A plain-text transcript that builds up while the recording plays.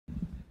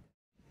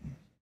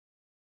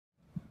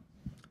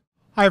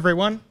Hi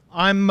everyone,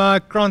 I'm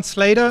Grant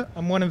Slater.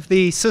 I'm one of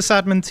the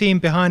sysadmin team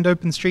behind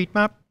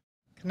OpenStreetMap.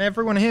 Can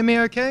everyone hear me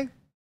okay?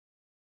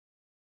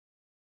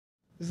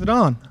 Is it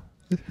on?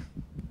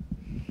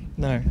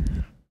 No.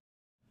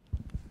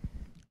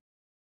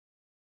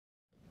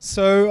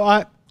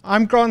 So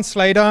I'm Grant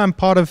Slater. I'm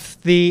part of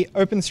the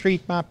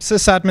OpenStreetMap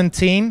sysadmin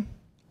team.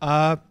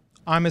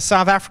 I'm a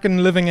South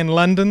African living in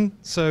London,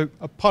 so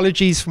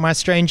apologies for my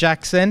strange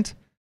accent.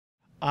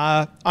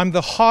 I'm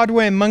the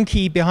hardware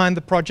monkey behind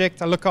the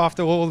project. I look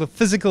after all the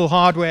physical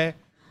hardware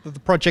that the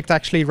project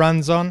actually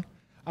runs on.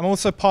 I'm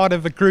also part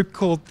of a group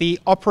called the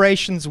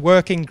Operations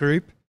Working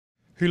Group,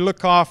 who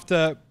look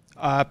after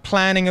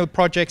planning of the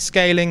project,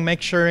 scaling,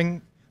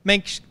 making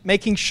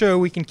sure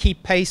we can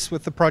keep pace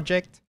with the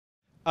project.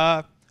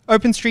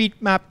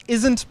 OpenStreetMap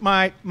isn't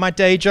my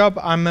day job.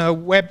 I'm a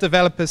web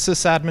developer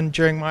sysadmin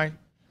during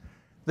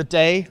the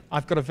day.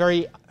 I've got a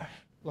very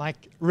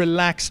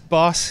relaxed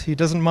boss who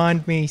doesn't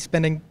mind me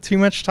spending too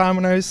much time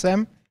on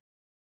OSM.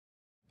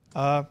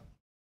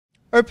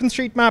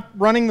 OpenStreetMap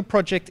running the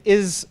project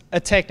is a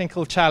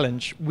technical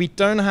challenge. We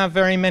don't have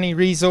very many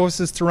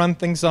resources to run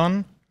things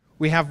on.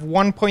 We have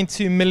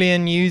 1.2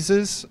 million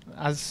users.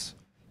 As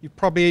you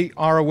probably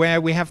are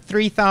aware, we have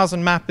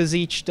 3,000 mappers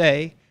each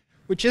day,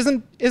 which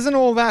isn't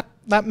all that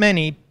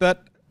many,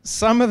 but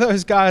some of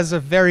those guys are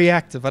very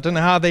active. I don't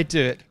know how they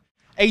do it.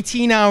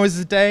 18 hours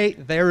a day,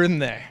 they're in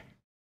there.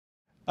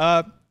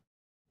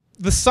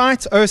 The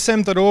site,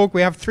 osm.org,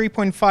 we have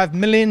 3.5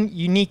 million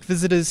unique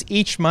visitors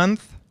each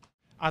month.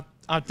 Our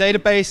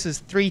database is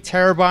 3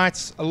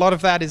 terabytes. A lot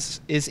of that is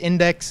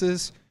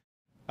indexes.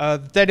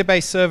 The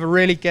database server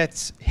really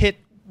gets hit.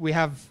 We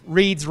have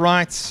reads,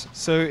 writes,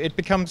 so it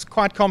becomes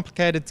quite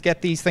complicated to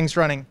get these things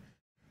running.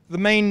 The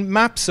main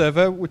map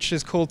server, which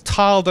is called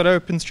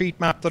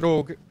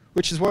tile.openstreetmap.org,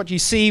 which is what you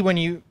see when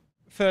you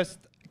first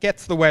get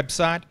to the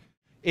website.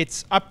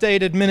 It's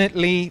updated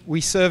minutely. We're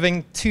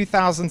serving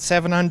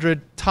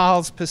 2,700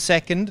 tiles per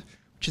second,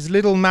 which is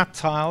little map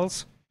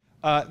tiles.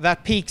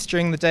 That peaks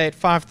during the day at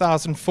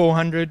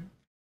 5,400.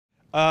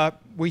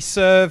 We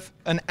serve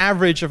an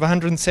average of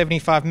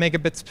 175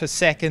 megabits per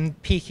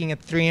second, peaking at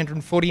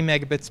 340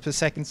 megabits per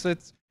second. So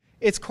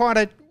it's quite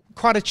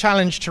a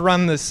challenge to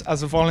run this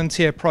as a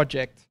volunteer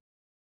project.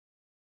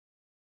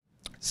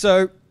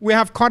 So we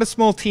have quite a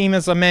small team,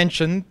 as I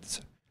mentioned.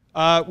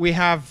 We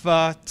have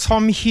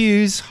Tom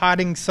Hughes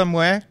hiding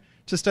somewhere,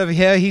 just over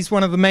here. He's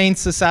one of the main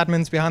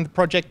sysadmins behind the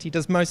project. He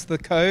does most of the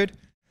code.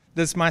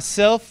 There's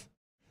myself.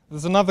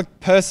 There's another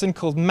person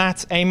called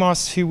Matt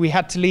Amos, who we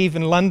had to leave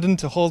in London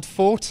to hold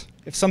fort.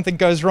 If something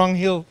goes wrong,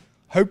 he'll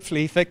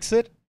hopefully fix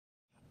it.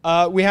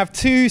 We have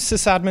 2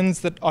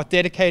 sysadmins that are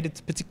dedicated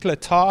to particular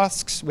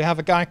tasks. We have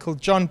a guy called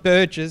John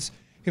Burgess,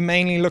 who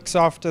mainly looks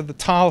after the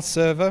tile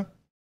server.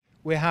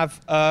 We have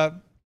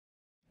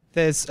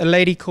there's a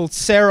lady called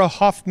Sarah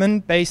Hoffman,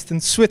 based in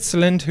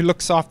Switzerland, who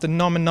looks after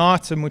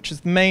Nominatum, which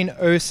is the main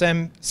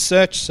OSM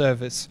search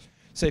service.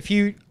 So if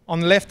you,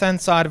 on the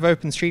left-hand side of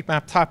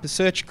OpenStreetMap, type a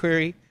search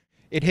query,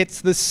 it hits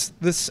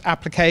this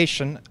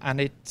application, and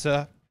it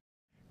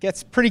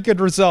gets pretty good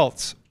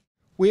results.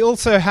 We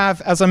also have,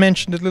 as I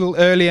mentioned a little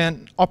earlier,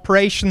 an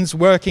operations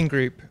working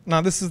group.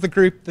 Now, this is the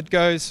group that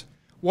goes,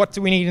 what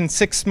do we need in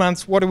 6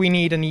 months? What do we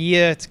need in a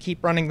year to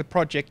keep running the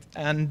project?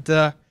 And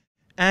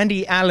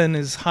Andy Allen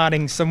is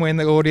hiding somewhere in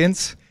the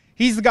audience.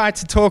 He's the guy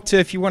to talk to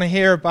if you want to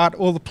hear about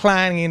all the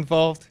planning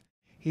involved.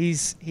 He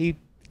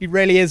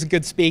really is a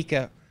good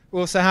speaker. We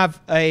also have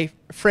a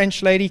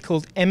French lady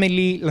called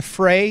Emily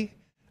Lefray,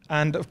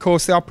 and of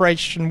course the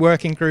operation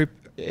working group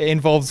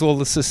involves all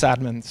the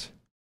sysadmins.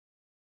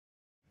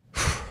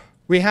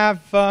 We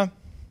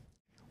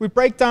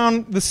break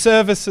down the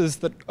services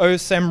that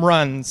OSM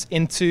runs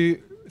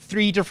into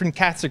 3 different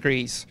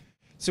categories.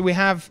 So we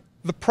have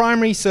the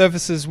primary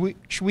services,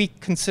 which we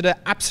consider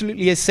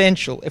absolutely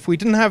essential. If we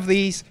didn't have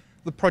these,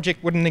 the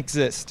project wouldn't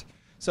exist.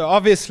 So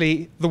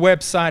obviously, the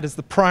website is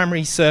the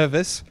primary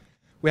service.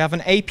 We have an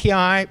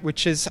API,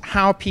 which is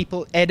how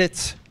people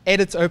edit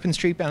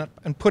OpenStreetMap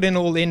and put in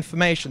all the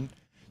information.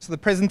 So the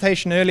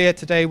presentation earlier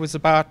today was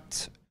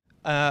about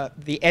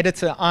the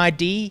editor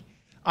ID.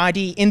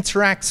 ID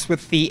interacts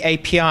with the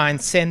API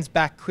and sends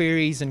back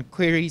queries and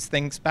queries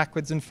things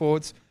backwards and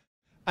forwards.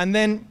 And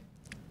then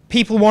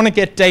people want to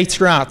get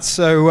data out,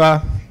 so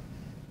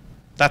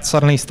that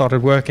suddenly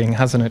started working,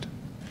 hasn't it?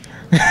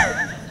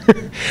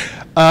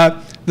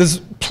 There's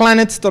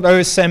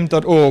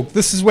planet.osm.org.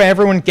 This is where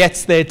everyone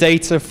gets their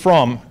data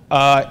from.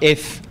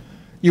 If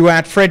you were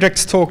at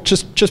Frederick's talk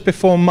just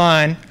before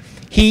mine,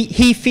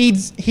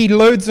 he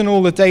loads in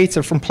all the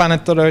data from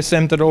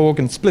planet.osm.org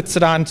and splits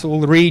it out into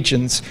all the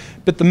regions.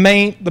 But the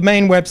main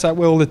website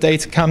where all the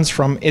data comes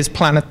from is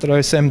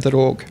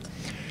planet.osm.org.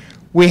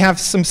 We have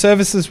some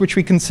services which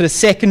we consider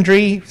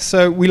secondary,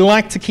 so we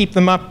like to keep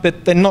them up,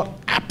 but they're not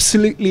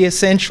absolutely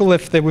essential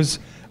if there was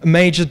a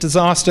major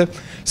disaster.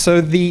 So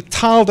the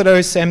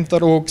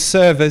tile.osm.org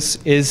service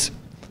is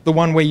the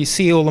one where you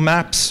see all the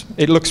maps.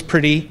 It looks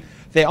pretty.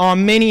 There are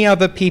many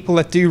other people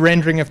that do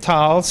rendering of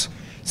tiles.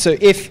 So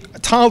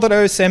if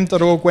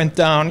tile.osm.org went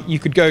down, you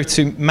could go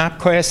to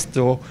MapQuest,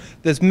 or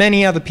there's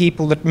many other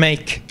people that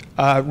make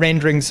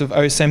renderings of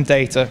OSM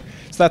data.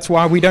 So that's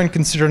why we don't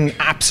consider it an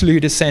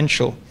absolute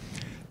essential.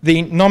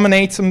 The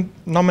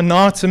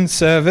nominatum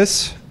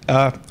service,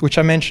 which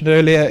I mentioned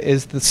earlier,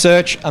 is the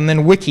search, and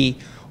then wiki.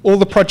 All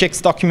the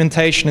project's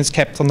documentation is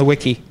kept on the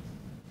wiki.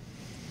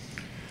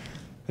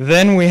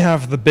 Then we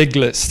have the big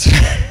list.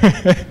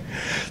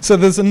 So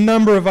there's a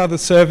number of other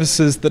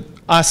services that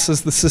us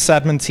as the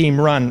sysadmin team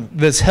run.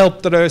 There's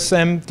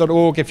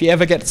help.osm.org if you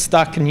ever get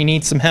stuck and you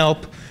need some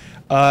help.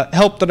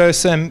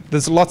 Help.osm,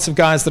 there's lots of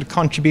guys that are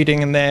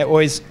contributing in there,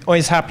 always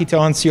happy to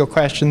answer your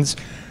questions.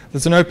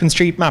 There's an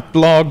OpenStreetMap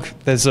blog,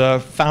 there's a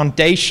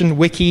Foundation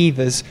wiki,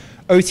 there's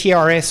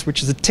OTRS,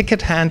 which is a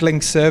ticket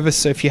handling service.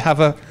 So if you have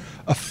a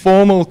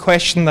formal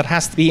question that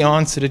has to be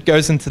answered, it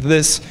goes into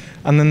this,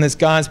 and then there's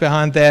guys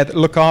behind there that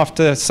look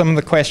after some of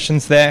the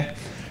questions there.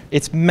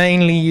 It's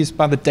mainly used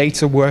by the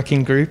data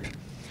working group.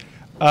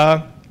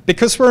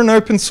 Because we're an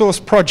open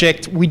source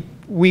project, we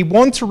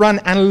want to run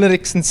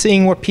analytics and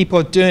seeing what people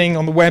are doing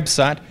on the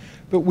website,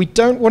 but we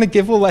don't want to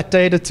give all that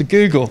data to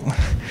Google.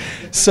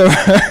 So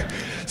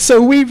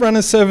we run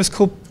a service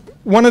called,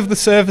 one of the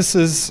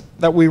services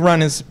that we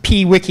run is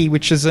pwiki,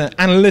 which is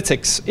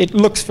analytics. It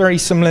looks very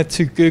similar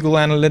to Google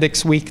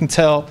Analytics. We can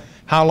tell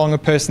how long a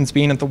person's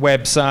been at the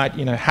website,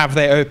 have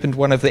they opened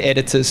one of the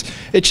editors.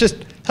 It just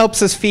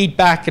helps us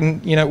feedback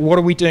and, what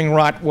are we doing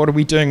right, what are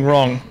we doing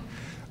wrong.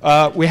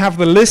 We have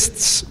the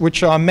lists,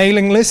 which are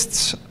mailing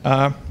lists.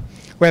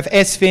 We have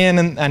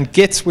SVN and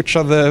Git, which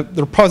are the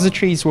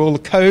repositories where all the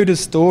code is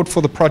stored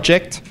for the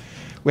project.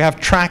 We have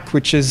Track,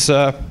 which is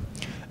an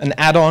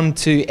add-on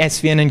to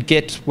SVN and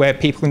Git where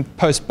people can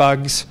post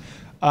bugs.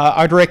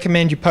 I'd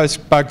recommend you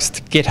post bugs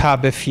to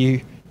GitHub if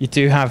you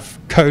do have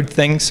code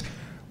things.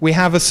 We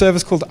have a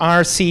service called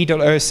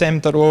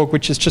rc.osm.org,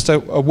 which is just a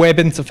web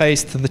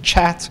interface to the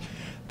chat.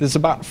 There's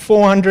about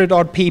 400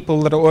 odd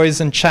people that are always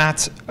in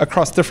chat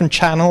across different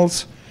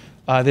channels.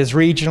 There's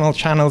regional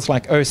channels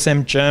like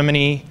OSM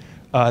Germany.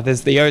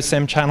 There's the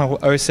OSM channel,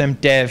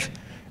 OSM Dev.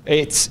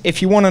 It's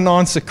if you want an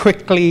answer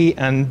quickly,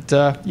 and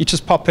you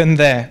just pop in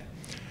there.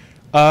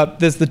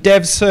 There's the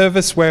dev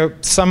service where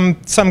some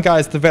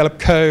guys develop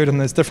code, and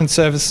there's different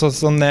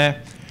services on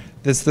there.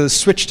 There's the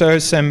Switch to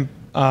OSM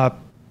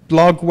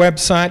blog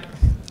website,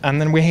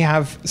 and then we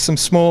have some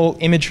small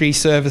imagery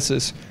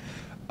services.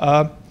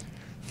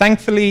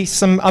 Thankfully,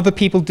 some other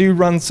people do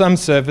run some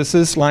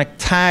services like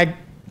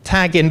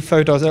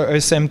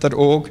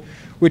taginfo.osm.org,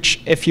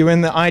 which, if you're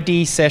in the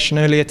ID session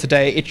earlier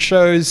today, it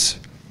shows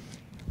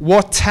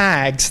what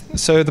tags.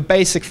 So the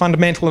basic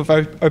fundamental of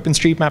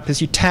OpenStreetMap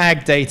is you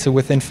tag data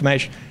with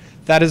information.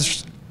 That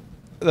is,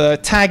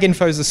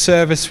 taginfo is a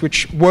service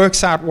which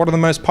works out what are the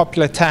most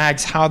popular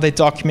tags, how they're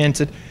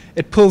documented.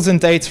 It pulls in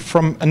data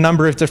from a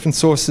number of different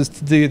sources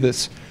to do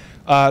this.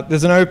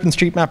 There's an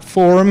OpenStreetMap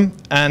forum,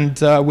 and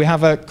we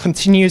have a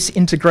continuous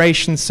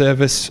integration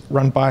service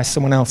run by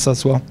someone else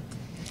as well.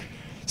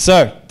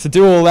 So to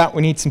do all that,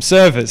 we need some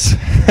servers.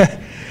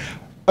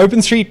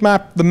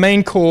 OpenStreetMap, the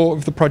main core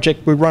of the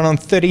project, we run on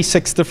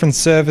 36 different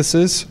servers.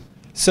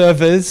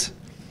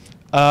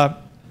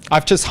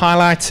 I've just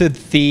highlighted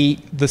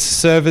the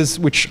servers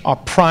which are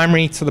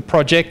primary to the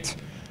project.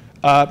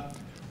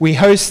 We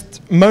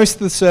host most of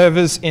the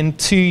servers in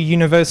 2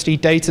 university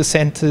data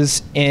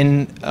centers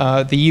in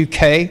the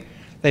UK.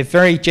 They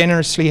very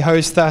generously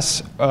host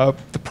us.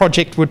 The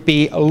project would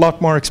be a lot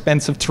more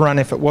expensive to run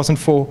if it wasn't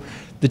for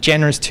the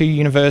generous 2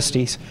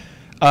 universities.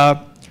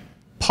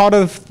 Part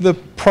of the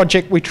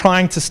project, we're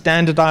trying to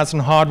standardize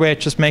on hardware.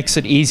 It just makes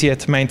it easier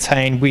to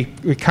maintain.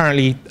 We're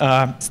currently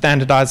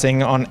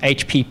standardizing on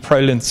HP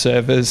ProLint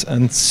servers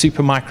and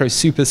Supermicro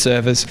super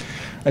servers.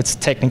 It's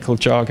technical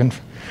jargon.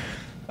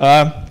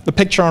 The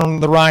picture on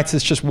the right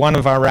is just one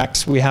of our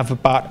racks. We have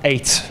about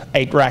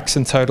eight racks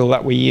in total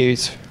that we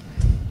use.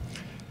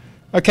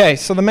 Okay,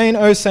 so the main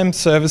OSM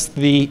service,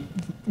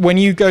 when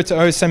you go to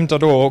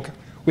osm.org,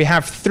 we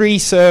have 3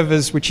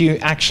 servers which you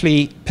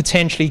actually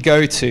potentially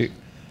go to.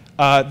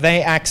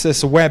 They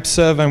access a web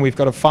server, and we've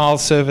got a file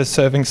server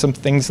serving some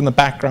things in the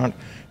background.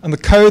 And the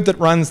code that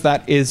runs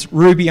that is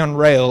Ruby on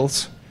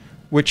Rails,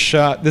 which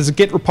there's a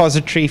Git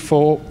repository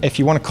for. If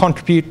you want to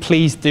contribute,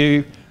 please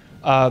do.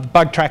 The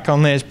bug track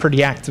on there is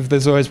pretty active.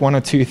 There's always 1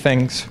 or 2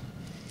 things.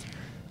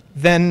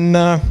 Then,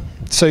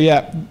 so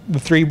yeah, the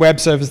 3 web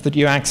servers that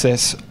you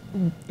access.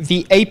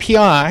 The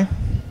API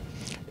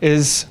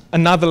is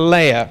another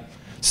layer.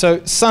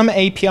 So some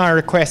API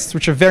requests,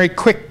 which are very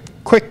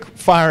quick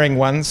firing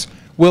ones,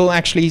 will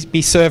actually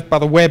be served by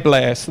the web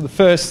layer. So the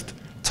first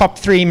top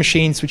 3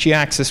 machines which you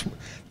access.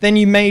 Then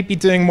you may be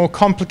doing more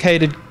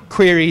complicated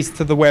queries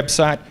to the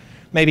website,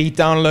 maybe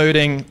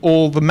downloading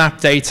all the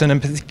map data in a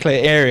particular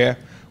area.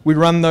 We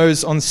run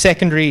those on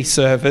secondary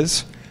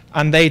servers,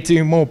 and they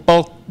do more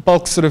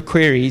bulk sort of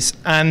queries.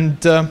 And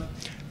the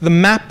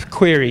map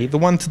query, the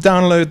one to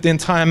download the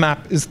entire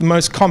map, is the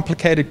most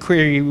complicated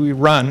query we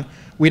run.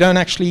 We don't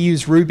actually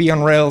use Ruby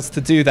on Rails to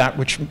do that,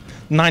 which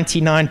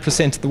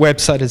 99% of the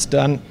website is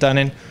done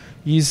in.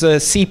 use a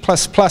C++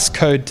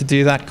 code to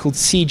do that called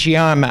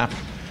CGI map.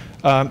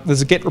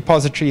 There's a Git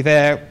repository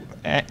there.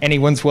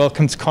 Anyone's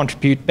welcome to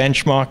contribute,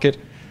 benchmark it.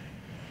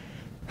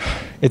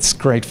 It's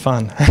great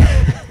fun.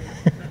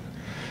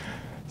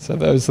 So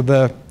those are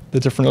the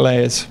different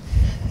layers.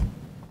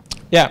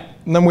 Yeah,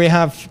 and then we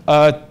have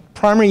a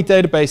primary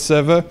database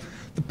server.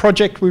 The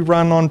project we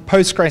run on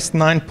Postgres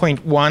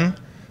 9.1.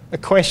 A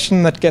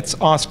question that gets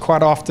asked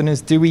quite often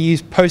is, do we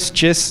use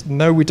PostGIS?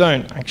 No, we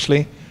don't,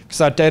 actually,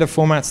 because our data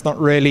format's not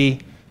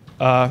really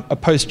a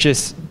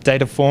PostGIS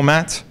data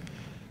format.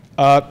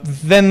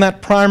 Then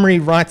that primary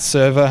write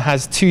server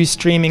has 2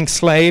 streaming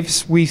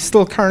slaves. We're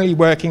still currently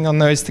working on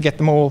those to get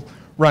them all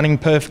running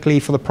perfectly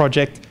for the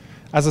project.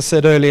 As I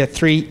said earlier,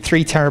 3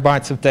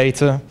 terabytes of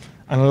data,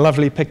 and a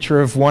lovely picture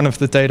of one of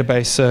the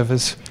database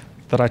servers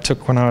that I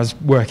took when I was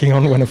working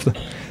on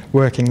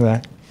working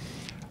there.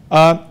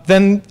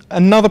 Then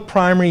another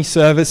primary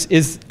service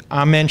is,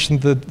 I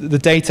mentioned, the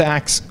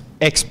data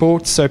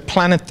export, so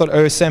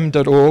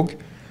planet.osm.org.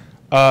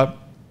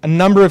 A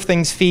number of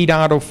things feed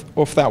out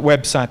of that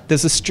website.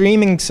 There's a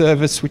streaming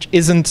service which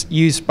isn't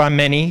used by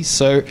many,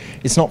 so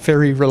it's not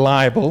very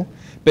reliable,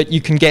 but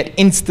you can get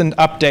instant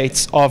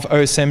updates of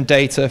OSM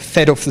data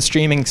fed off the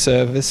streaming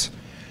service.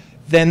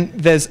 Then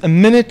there's a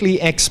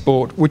minutely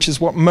export, which is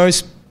what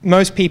most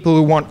people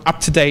who want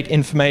up-to-date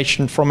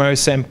information from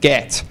OSM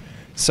get.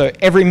 So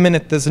every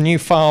minute there's a new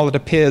file that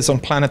appears on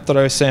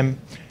planet.osm,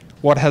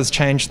 what has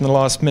changed in the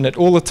last minute.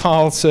 All the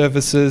tile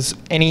services,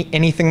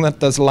 anything that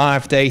does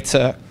live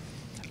data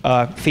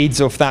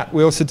feeds off that.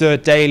 We also do a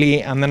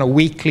daily and then a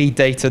weekly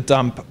data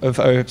dump of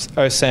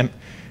OSM.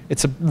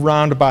 It's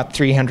around about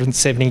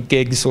 370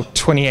 gigs or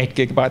 28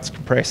 gigabytes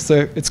compressed.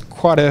 So it's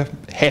quite a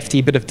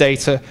hefty bit of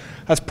data.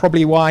 That's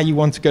probably why you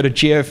want to go to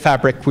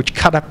GeoFabric, which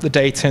cut up the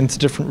data into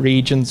different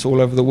regions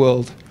all over the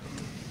world.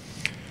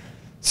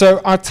 So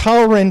our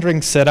tile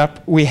rendering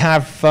setup, we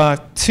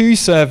have 2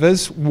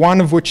 servers,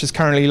 one of which is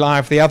currently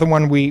live, the other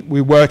one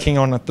we're working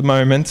on at the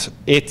moment.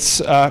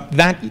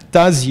 That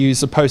does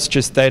use a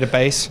PostGIS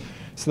database.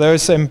 So the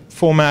OSM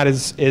format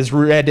is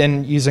read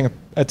in using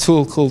a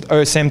tool called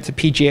OSM to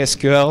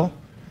PGSQL.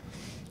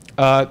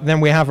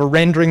 Then we have a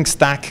rendering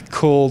stack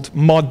called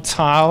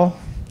modtile.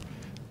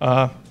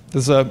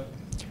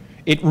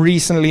 It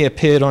recently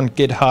appeared on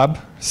GitHub,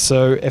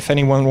 so if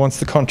anyone wants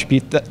to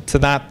contribute to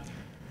that,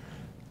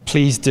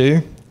 please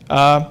do.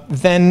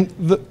 Then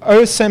the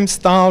OSM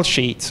style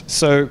sheet,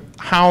 so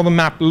how the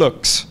map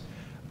looks.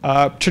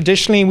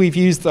 Traditionally, we've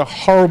used a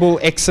horrible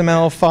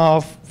XML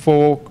file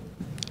for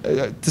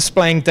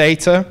displaying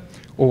data,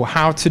 or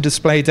how to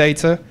display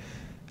data.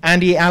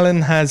 Andy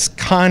Allen has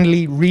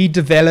kindly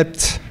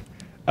redeveloped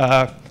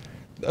the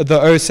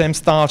OSM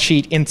style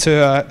sheet into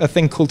a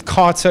thing called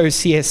Carto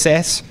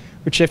CSS,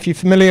 which, if you're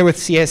familiar with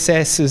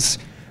CSS,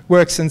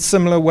 works in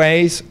similar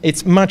ways.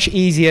 It's much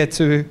easier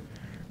to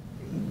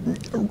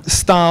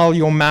style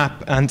your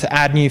map and to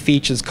add new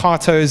features.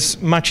 Carto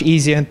is much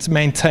easier to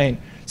maintain.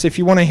 So if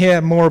you want to hear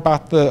more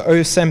about the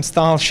OSM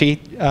style sheet,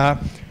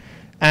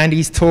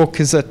 Andy's talk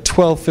is at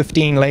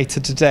 12:15 later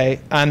today.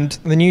 And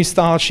the new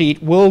style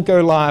sheet will go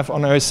live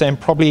on OSM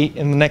probably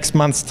in the next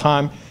month's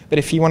time. But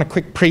if you want a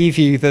quick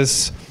preview,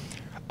 there's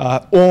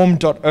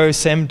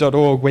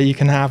orm.osm.org where you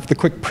can have the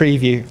quick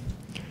preview.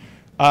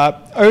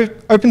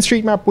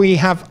 OpenStreetMap, we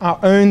have our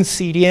own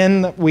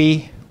CDN that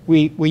we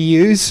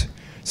use.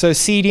 So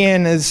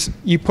CDN is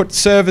you put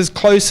servers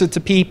closer to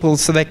people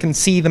so they can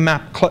see the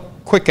map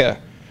quicker,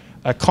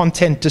 a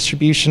content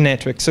distribution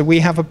network. So we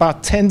have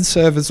about 10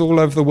 servers all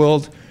over the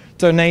world,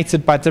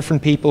 donated by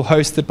different people,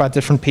 hosted by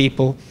different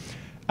people.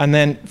 And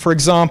then, for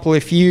example,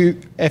 if you're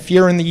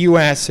in the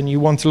US and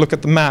you want to look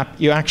at the map,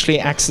 you're actually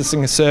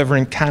accessing a server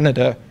in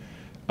Canada.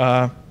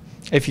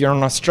 If you're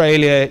in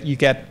Australia, you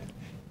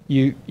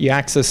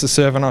access a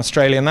server in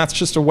Australia, and that's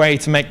just a way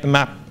to make the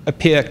map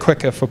appear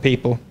quicker for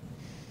people.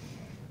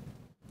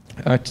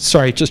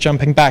 Sorry, just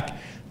jumping back.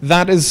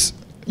 That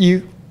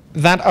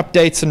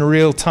updates in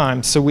real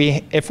time. So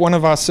if one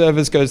of our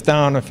servers goes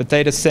down, if a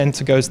data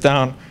center goes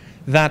down,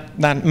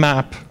 that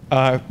map,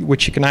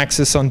 which you can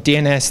access on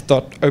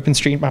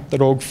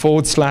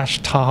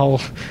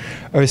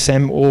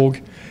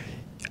dns.openstreetmap.org/tile/osm.org,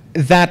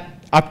 that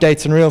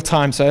updates in real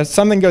time. So if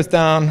something goes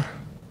down,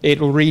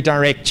 it'll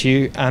redirect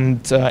you,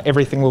 and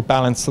everything will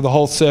balance. So the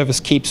whole service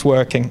keeps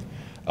working.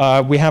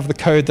 We have the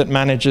code that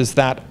manages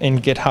that in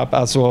GitHub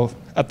as well,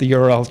 at the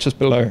URL just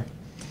below.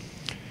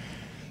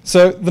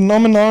 So the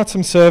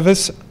nominatum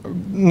service,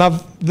 now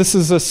this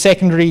is a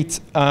secondary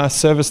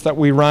service that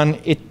we run.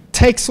 It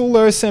takes all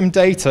the OSM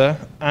data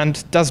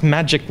and does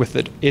magic with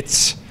it.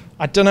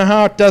 I don't know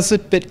how it does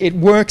it, but it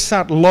works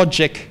out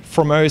logic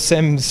from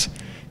OSM's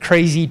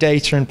crazy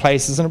data in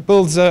places, and it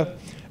builds an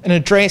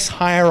address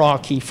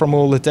hierarchy from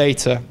all the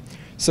data,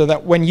 so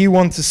that when you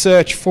want to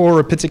search for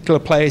a particular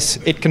place,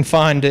 it can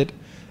find it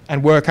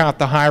and work out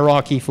the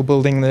hierarchy for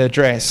building the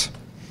address.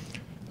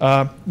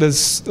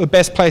 There's the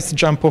best place to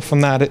jump off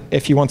from that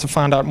if you want to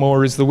find out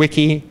more is the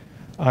wiki.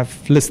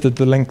 I've listed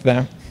the link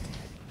there.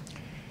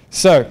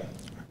 So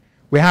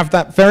we have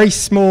that very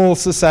small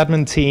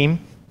sysadmin team.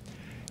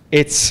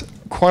 It's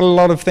quite a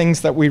lot of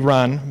things that we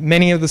run.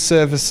 Many of the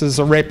services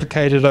are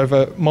replicated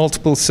over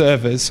multiple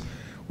servers.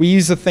 We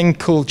use a thing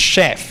called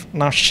Chef.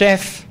 Now,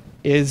 Chef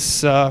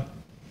is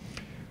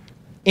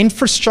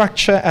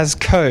infrastructure as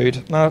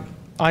code. Now,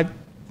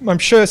 I'm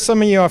sure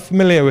some of you are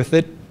familiar with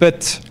it,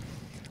 but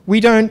we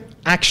don't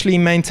actually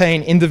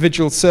maintain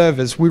individual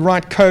servers. We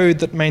write code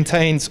that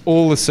maintains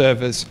all the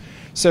servers.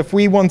 So if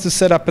we want to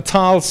set up a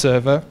tile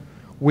server,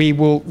 we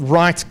will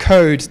write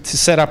code to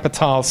set up a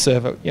tile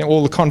server. You know,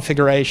 all the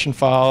configuration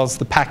files,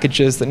 the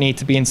packages that need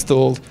to be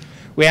installed.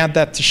 We add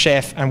that to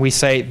Chef, and we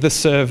say this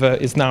server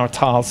is now a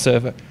tile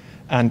server.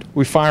 And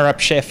we fire up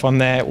Chef on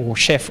there, or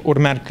Chef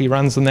automatically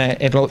runs on there.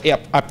 It'll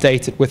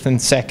update it within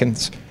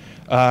seconds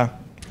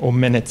or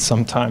minutes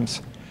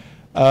sometimes.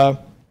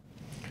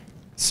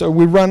 So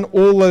we run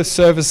all those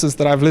services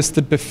that I've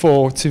listed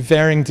before to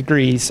varying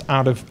degrees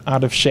out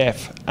of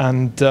Chef,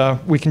 and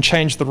we can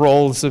change the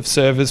roles of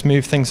servers,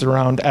 move things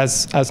around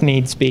as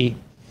needs be.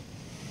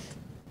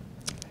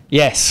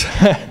 Yes,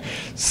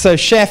 so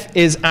Chef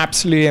is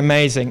absolutely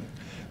amazing.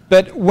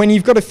 But when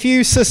you've got a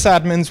few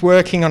sysadmins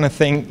working on a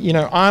thing, you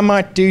know, I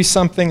might do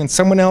something and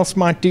someone else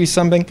might do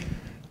something,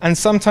 and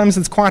sometimes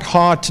it's quite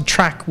hard to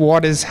track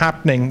what is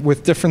happening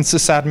with different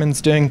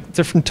sysadmins doing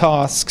different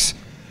tasks.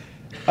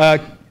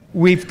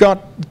 We've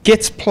got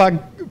Gits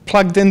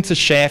plugged into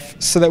Chef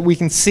so that we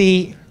can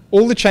see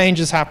all the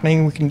changes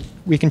happening.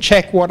 We can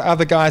check what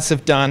other guys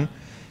have done,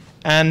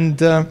 and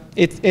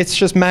it's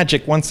just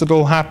magic. Once it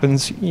all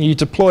happens, you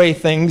deploy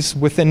things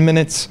within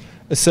minutes.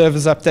 A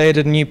server's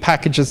updated, a new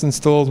package is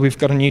installed. We've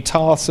got a new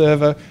tile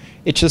server.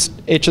 It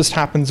just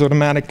happens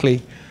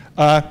automatically.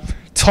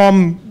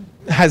 Tom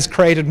has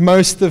created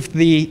most of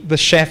the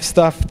Chef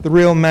stuff. The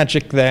real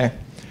magic there.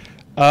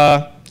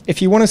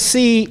 If you want to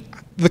see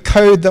the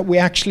code that we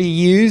actually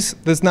use,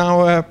 there's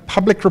now a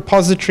public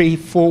repository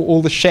for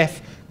all the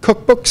Chef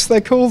cookbooks,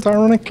 they're called,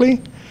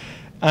 ironically.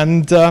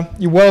 And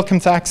you're welcome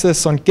to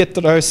access on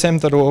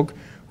git.osm.org.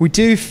 We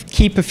do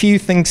keep a few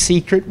things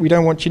secret. We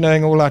don't want you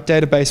knowing all our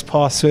database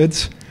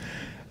passwords.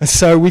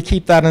 So we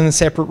keep that in a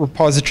separate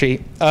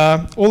repository.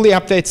 All the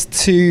updates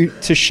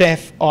to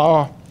Chef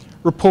are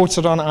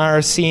reported on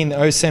IRC in the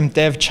OSM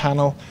dev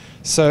channel.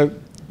 So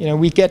you know,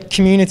 we get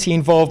community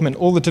involvement.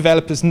 All the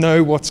developers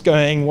know what's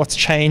going, what's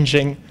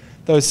changing,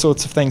 those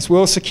sorts of things. We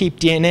also keep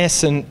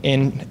DNS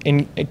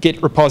in a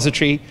Git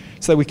repository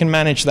so that we can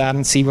manage that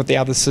and see what the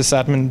other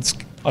sysadmins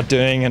are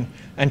doing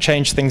and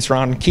change things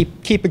around and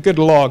keep a good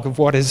log of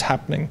what is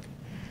happening.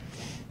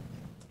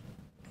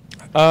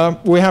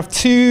 We have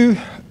two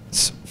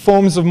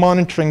forms of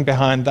monitoring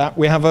behind that.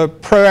 We have a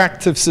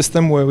proactive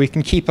system where we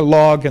can keep a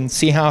log and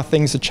see how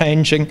things are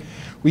changing.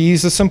 We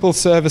use a simple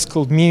service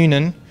called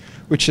Munin,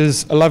 which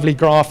is a lovely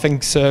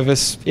graphing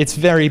service. It's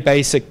very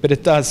basic, but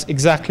it does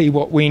exactly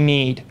what we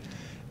need.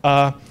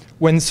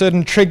 When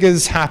certain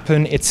triggers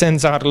happen, it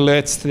sends out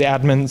alerts to the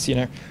admins, you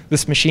know,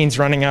 this machine's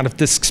running out of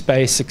disk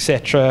space,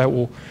 etc.,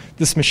 or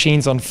this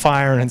machine's on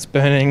fire and it's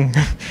burning.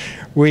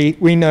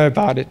 we know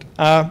about it.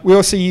 We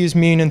also use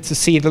Munin to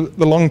see the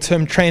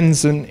long-term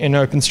trends in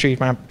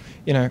OpenStreetMap.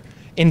 You know,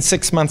 in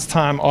 6 months'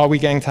 time, are we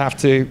going to have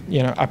to,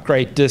 you know,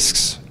 upgrade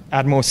disks,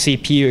 add more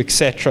CPU,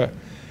 etc.?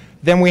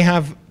 Then we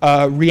have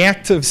a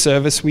reactive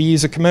service. We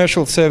use a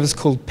commercial service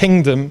called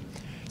Pingdom.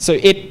 So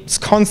it's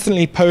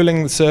constantly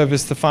polling the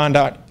servers to find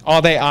out,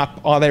 are they up,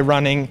 are they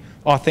running,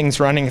 are things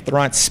running at the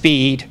right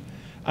speed?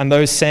 And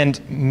those send,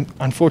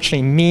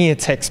 unfortunately, me a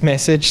text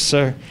message.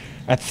 So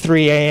at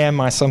 3 a.m.,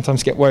 I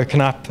sometimes get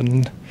woken up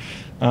and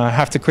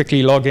have to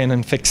quickly log in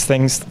and fix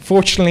things.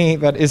 Fortunately,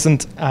 that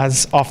isn't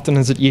as often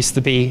as it used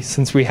to be,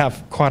 since we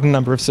have quite a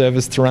number of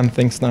servers to run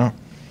things now.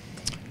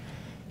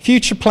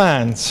 Future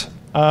plans.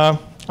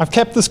 I've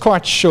kept this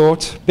quite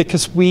short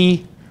because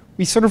we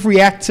sort of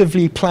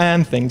reactively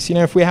plan things. You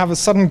know, if we have a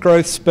sudden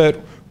growth spurt,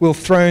 we'll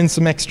throw in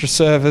some extra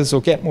servers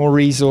or get more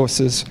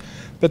resources.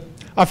 But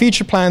our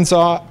future plans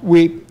are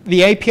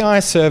the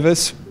API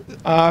service.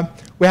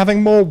 We're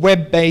having more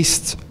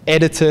web-based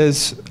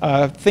editors,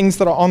 things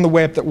that are on the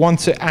web that want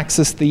to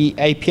access the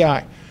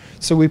API.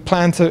 So we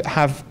plan to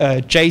have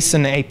a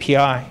JSON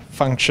API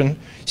function,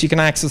 so you can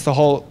access the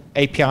whole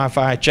API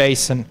via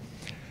JSON.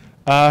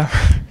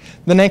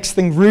 The next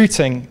thing,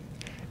 routing.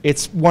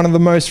 It's one of the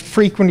most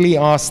frequently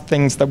asked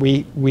things that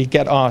we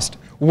get asked.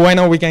 When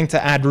are we going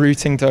to add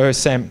routing to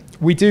OSM?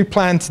 We do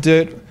plan to do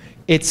it.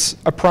 It's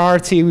a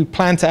priority. We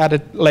plan to add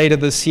it later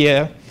this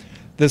year.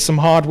 There's some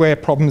hardware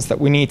problems that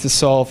we need to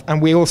solve.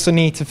 And we also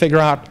need to figure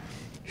out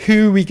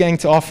who we're going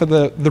to offer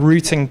the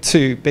routing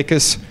to,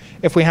 because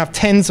if we have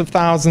tens of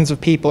thousands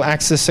of people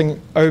accessing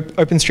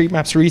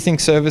OpenStreetMap's routing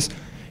service,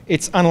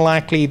 it's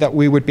unlikely that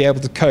we would be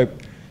able to cope.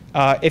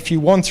 If you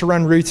want to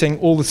run routing,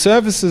 all the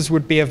services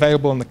would be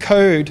available in the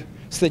code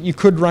so that you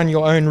could run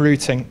your own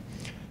routing.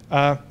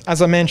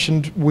 As I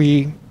mentioned,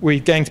 we're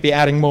going to be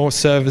adding more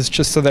servers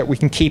just so that we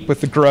can keep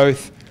with the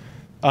growth.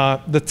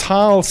 The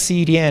tile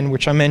CDN,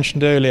 which I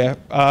mentioned earlier,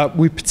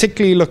 we're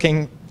particularly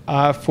looking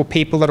for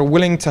people that are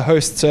willing to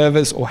host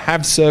servers or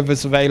have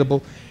servers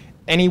available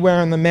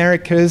anywhere in the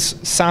Americas,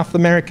 South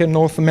America,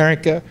 North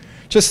America,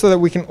 just so that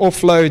we can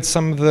offload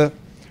some of the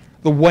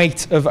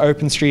weight of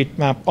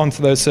OpenStreetMap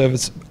onto those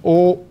servers.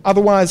 Or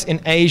otherwise,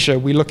 in Asia,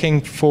 we're looking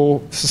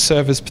for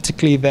servers,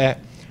 particularly there.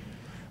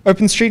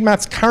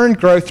 OpenStreetMap's current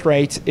growth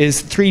rate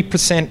is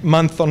 3%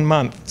 month on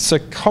month. So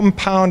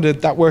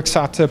compounded, that works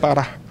out to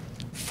about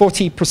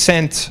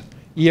 40%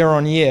 year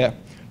on year.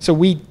 So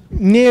we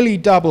nearly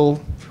double,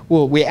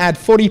 well, we add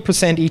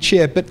 40% each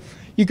year, but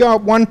you go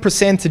up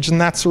 1%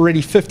 and that's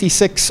already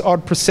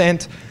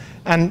 56%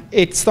 and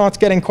it starts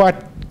getting quite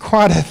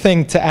a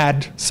thing to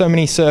add so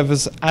many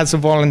servers as a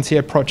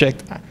volunteer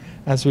project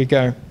as we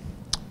go.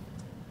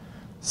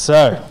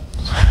 So,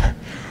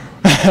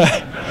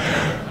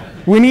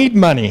 we need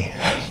money.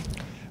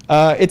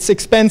 It's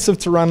expensive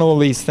to run all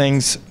these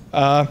things,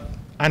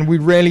 and we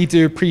really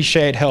do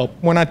appreciate help.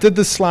 When I did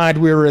this slide,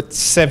 we were at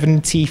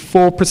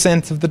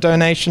 74% of the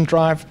donation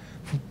drive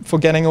for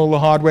getting all the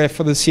hardware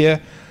for this year.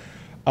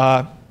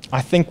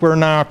 I think we're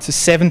now up to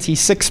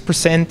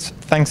 76%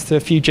 thanks to a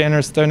few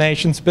generous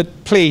donations, but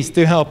please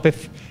do help.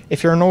 If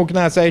you're an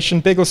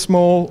organization, big or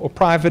small, or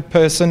private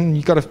person,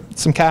 you've got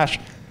some cash,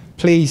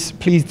 please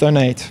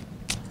donate.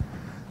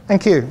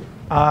 Thank you.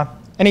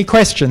 Any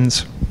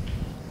questions?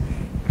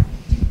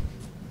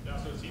 Yeah,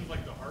 so it seems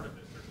like the heart of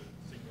this, there's a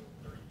single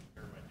 30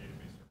 terabyte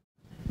database for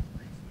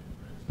right?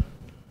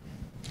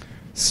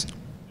 Is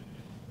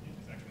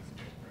that going to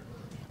scale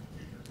forever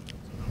in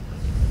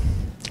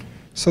the future?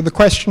 So the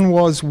question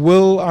was,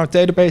 will our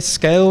database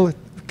scale?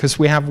 Because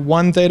we have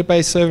one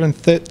database server and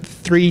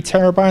 3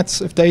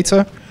 terabytes of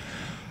data.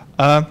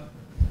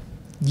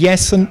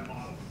 Yes, and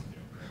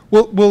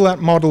will that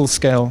model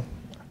scale?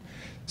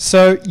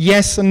 So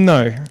yes and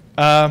no.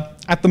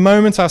 At the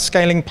moment, our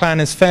scaling plan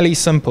is fairly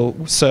simple.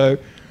 So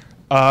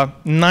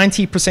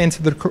 90%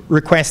 of the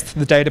requests to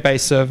the database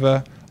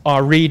server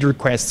are read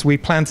requests. We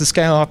plan to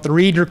scale up the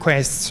read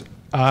requests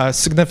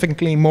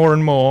significantly more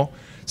and more.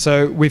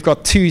 So we've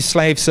got 2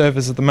 slave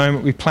servers at the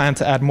moment. We plan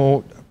to add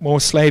more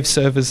slave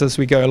servers as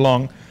we go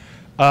along.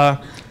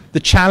 The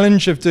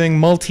challenge of doing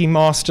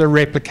multi-master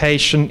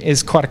replication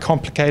is quite a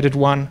complicated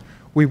one.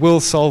 We will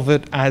solve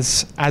it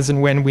as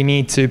and when we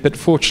need to, but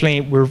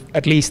fortunately, we're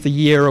at least a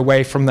year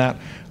away from that.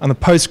 And the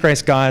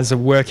Postgres guys are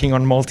working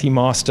on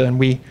multi-master, and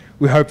we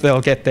hope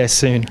they'll get there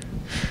soon.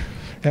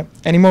 Yeah.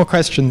 Any more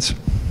questions?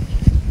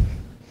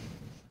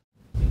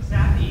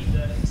 Exactly.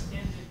 The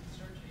extended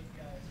search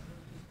API is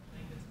really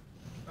something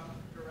that's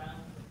bounced around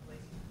from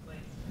place to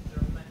place. Is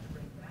there a plan to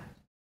bring that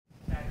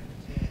back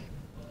into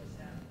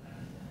OSM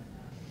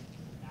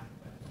and app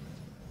web?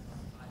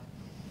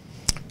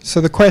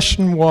 So the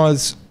question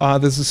was,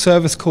 there's a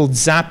service called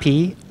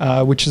Zappy,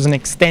 which is an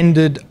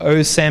extended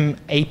OSM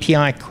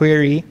API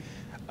query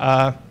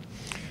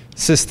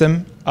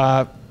system.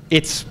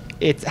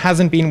 It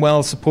hasn't been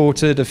well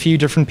supported. A few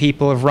different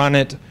people have run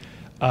it.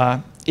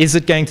 Is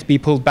it going to be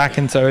pulled back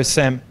into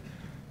OSM?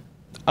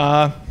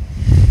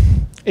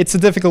 It's a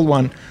difficult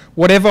one.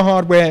 Whatever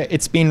hardware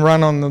it's been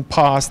run on in the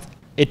past,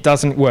 it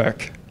doesn't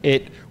work.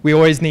 We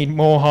always need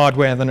more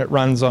hardware than it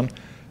runs on.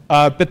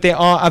 But there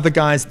are other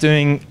guys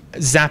doing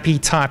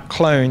Zappy-type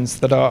clones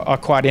that are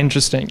quite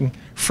interesting.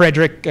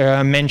 Frederick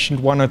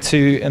mentioned 1 or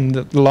 2 in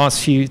the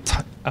last few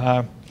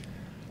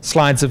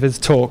slides of his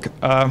talk.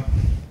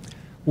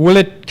 Will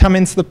it come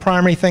into the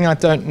primary thing? I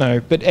don't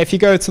know. But if you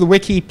go to the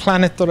wiki,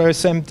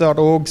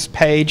 planet.osm.org's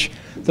page,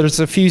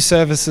 there's a few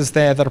services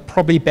there that are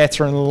probably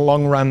better in the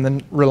long run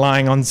than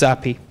relying on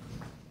Zappy.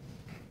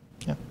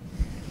 Yeah.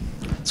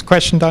 There's a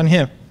question down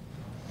here.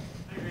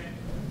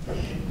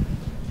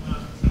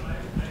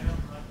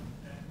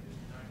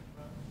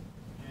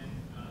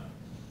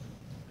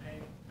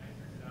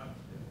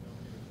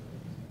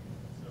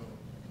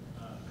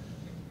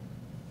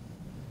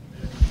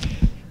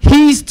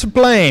 He's to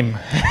blame.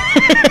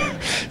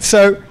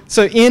 So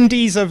Ian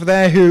D's over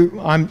there, who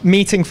I'm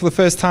meeting for the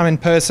first time in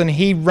person,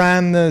 he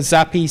ran the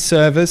Zappy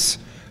service.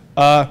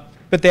 But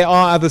there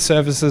are other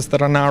services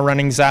that are now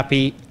running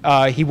Zappy.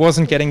 He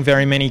wasn't getting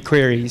very many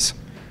queries.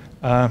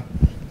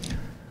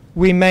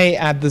 We may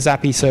add the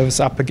Zappy service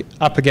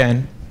up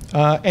again.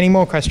 Any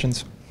more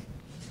questions?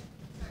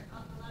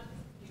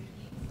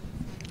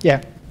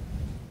 Yeah.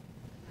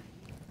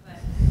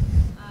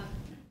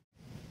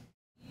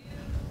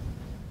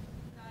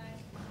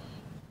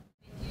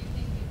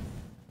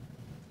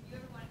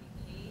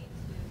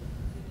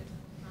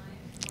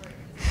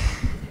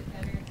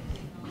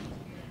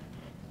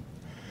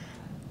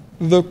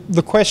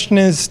 The question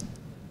is,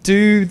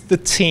 do the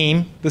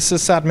team, the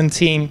sysadmin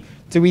team,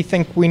 do we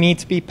think we need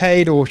to be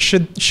paid, or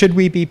should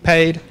we be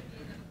paid?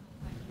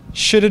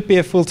 Should it be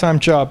a full-time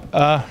job?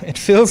 It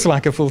feels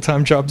like a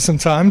full-time job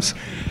sometimes.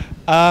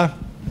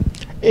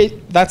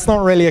 That's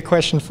not really a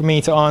question for me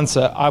to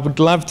answer. I would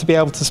love to be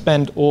able to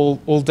spend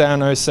all day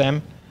on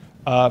OSM.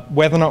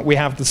 Whether or not we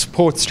have the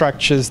support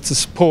structures to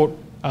support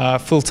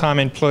full-time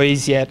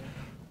employees yet,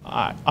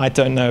 I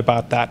don't know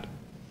about that.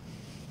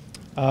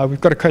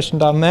 We've got a question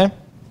down there.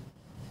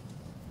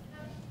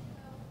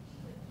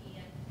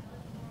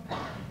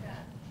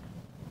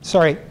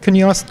 Sorry, can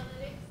you ask?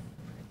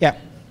 Yeah.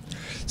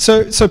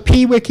 So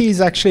pwiki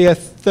is actually a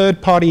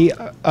third-party.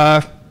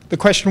 The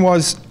question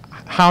was,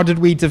 how did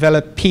we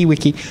develop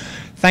pwiki?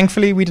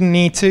 Thankfully, we didn't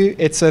need to.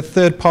 It's a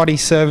third-party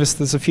service.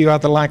 There's a few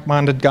other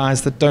like-minded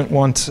guys that don't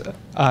want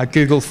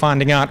Google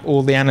finding out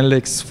all the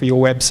analytics for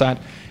your website.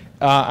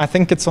 I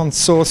think it's on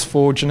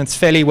SourceForge, and it's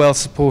fairly well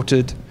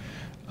supported,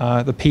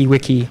 the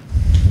pwiki.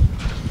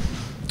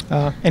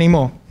 Any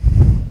more?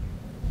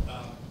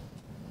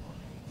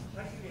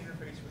 How do you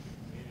interface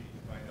with the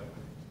community to find out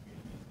what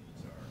the community's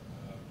needs are?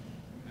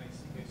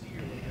 I see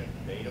you're looking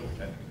at data, which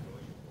I think is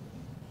really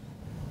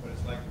important. But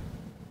it's like,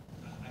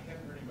 I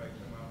haven't heard anybody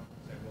come out and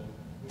say, well,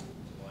 who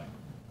would you like?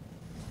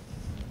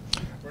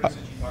 For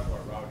instance, you talk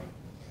about routing,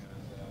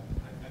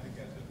 and I think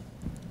that's a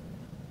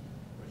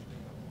question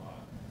that comes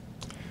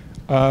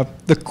a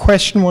lot. The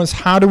question was,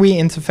 how do we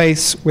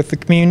interface with the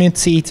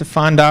community to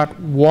find out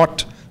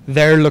what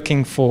they're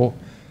looking for?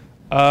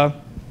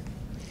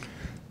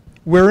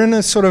 We're in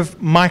a sort of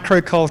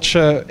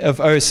microculture of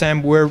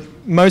OSM where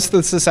most of the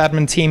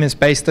sysadmin team is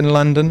based in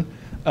London.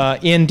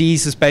 Ian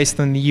Dees is based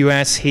in the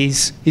US.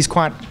 He's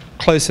quite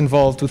close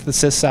involved with the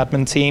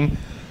sysadmin team.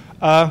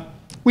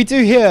 We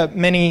do hear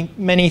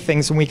many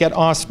things, and we get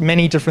asked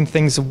many different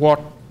things of what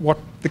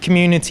the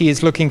community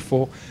is looking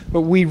for.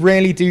 But we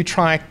really do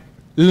try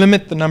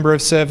limit the number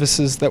of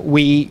services that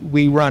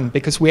we run,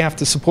 because we have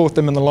to support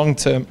them in the long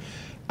term.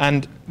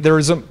 And there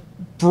is a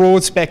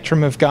broad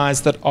spectrum of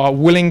guys that are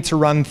willing to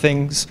run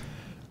things,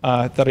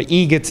 that are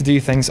eager to do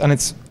things, and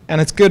it's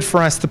good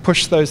for us to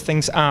push those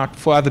things out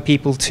for other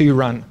people to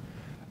run.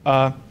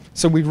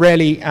 So we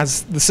really,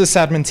 as the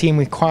sysadmin team,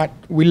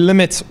 we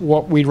limit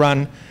what we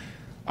run.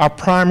 Our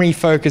primary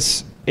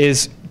focus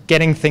is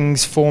getting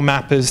things for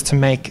mappers to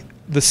make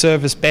the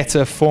service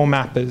better for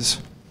mappers.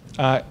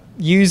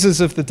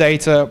 Users of the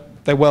data,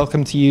 they're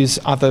welcome to use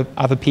other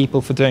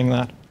people for doing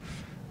that.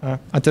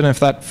 I don't know if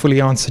that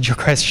fully answered your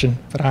question,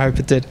 but I hope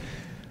it did.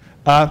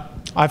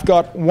 I've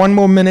got 1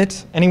 more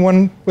minute.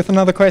 Anyone with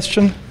another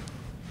question?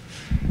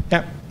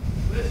 Yeah.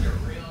 What does your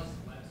Rails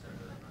web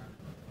server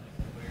environment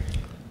look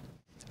like?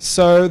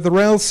 So the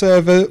Rails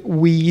server,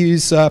 we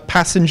use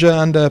Passenger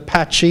under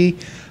Apache.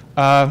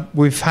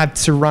 We've had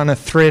to run a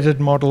threaded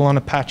model on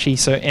Apache,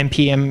 so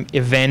npm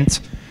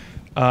event.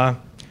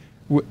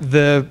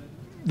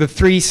 The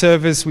 3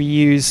 servers we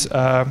use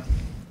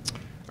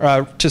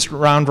just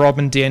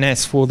round-robin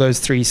DNS for those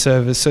 3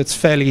 servers, so it's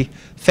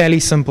fairly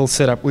simple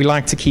setup. We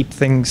like to keep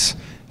things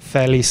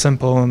fairly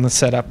simple in the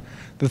setup.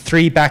 The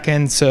 3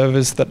 back-end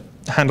servers that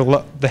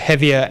handle the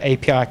heavier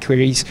API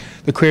queries,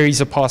 the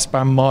queries are passed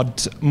by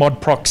mod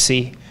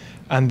proxy,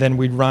 and then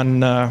we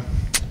run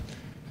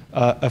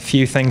a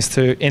few things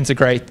to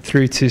integrate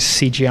through to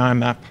CGI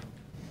map,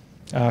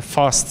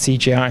 fast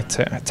CGI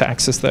to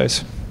access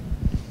those.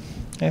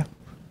 Yeah.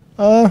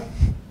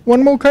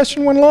 One more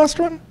question, one last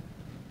one?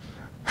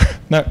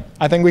 No,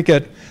 I think we're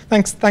good.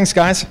 Thanks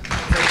guys.